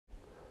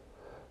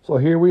So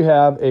here we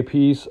have a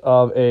piece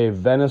of a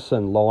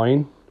venison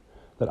loin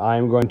that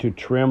I'm going to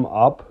trim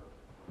up,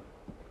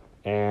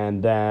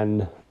 and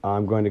then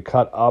I'm going to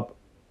cut up.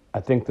 I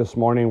think this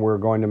morning we're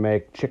going to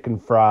make chicken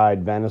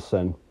fried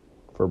venison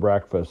for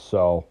breakfast.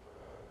 So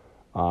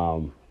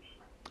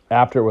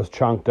after it was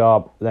chunked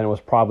up, then it was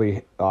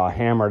probably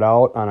hammered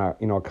out on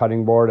a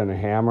cutting board and a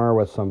hammer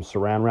with some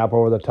saran wrap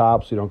over the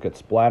top so you don't get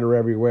splatter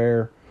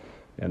everywhere,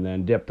 and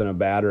then dipped in a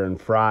batter and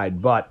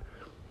fried. But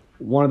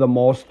one of the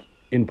most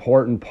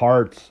important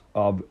parts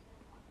of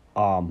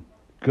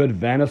good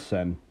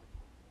venison,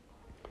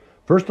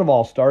 first of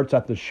all, starts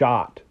at the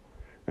shot.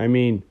 I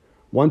mean,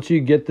 once you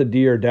get the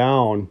deer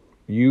down,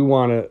 you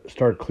want to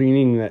start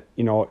cleaning that,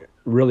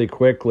 really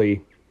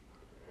quickly.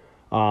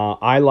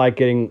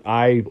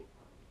 I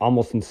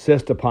almost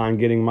insist upon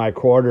getting my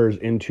quarters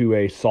into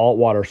a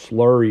saltwater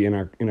slurry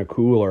in a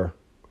cooler.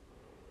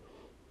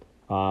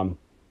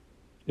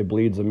 It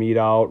bleeds the meat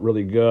out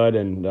really good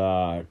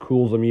and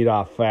cools the meat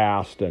off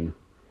fast, and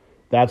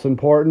that's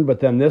important. But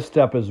then this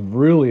step is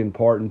really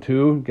important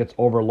too, gets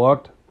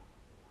overlooked,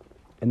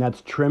 and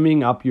that's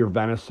trimming up your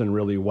venison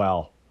really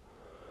well.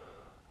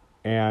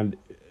 And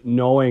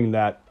knowing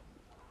that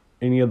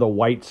any of the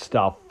white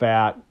stuff,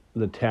 fat,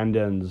 the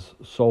tendons,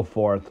 so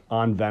forth,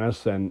 on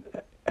venison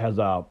has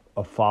a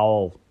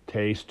foul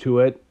taste to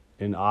it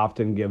and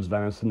often gives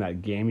venison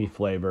that gamey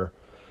flavor.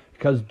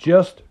 Because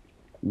just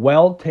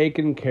well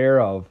taken care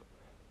of,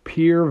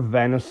 pure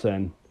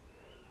venison,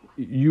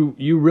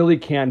 you really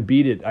can't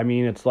beat it. I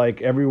mean, it's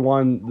like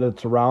everyone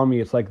that's around me,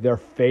 it's like their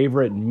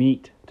favorite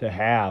meat to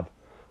have,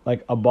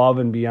 like above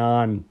and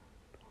beyond,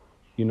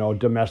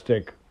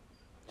 domestic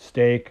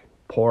steak,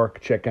 pork,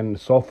 chicken, and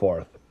so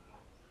forth.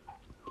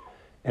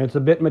 And it's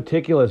a bit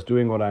meticulous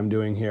doing what I'm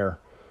doing here,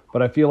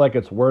 but I feel like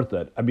it's worth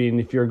it. I mean,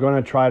 if you're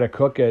going to try to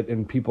cook it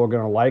and people are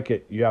going to like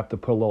it, you have to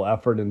put a little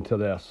effort into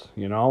this,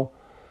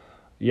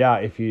 Yeah,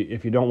 if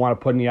you don't want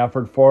to put any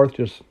effort forth,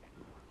 just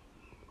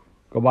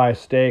go buy a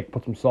steak,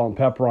 put some salt and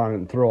pepper on it,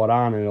 and throw it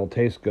on, and it'll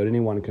taste good.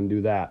 Anyone can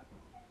do that.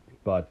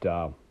 But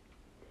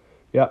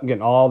yeah, I'm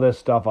getting all this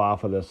stuff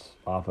off of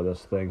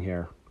this thing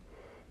here.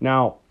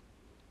 Now,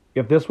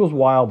 if this was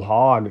wild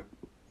hog,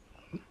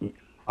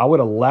 I would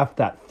have left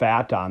that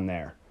fat on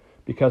there,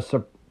 because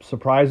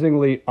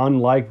surprisingly,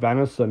 unlike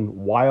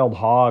venison, wild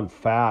hog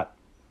fat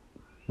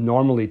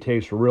normally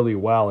tastes really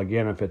well.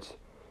 Again, if it's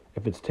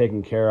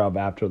taken care of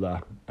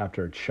after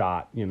it's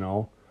shot,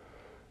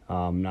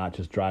 not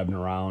just driving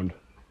around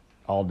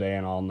all day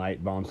and all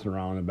night bouncing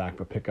around in the back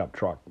of a pickup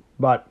truck.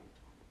 But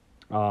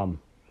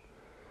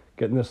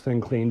getting this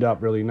thing cleaned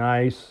up really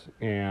nice,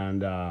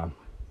 and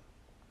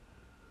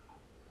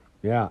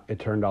yeah, it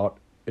turned out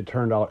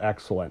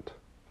excellent.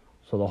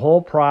 So the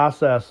whole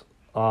process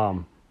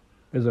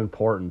is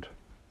important.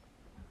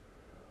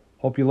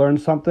 Hope you learned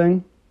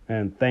something,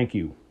 and thank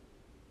you.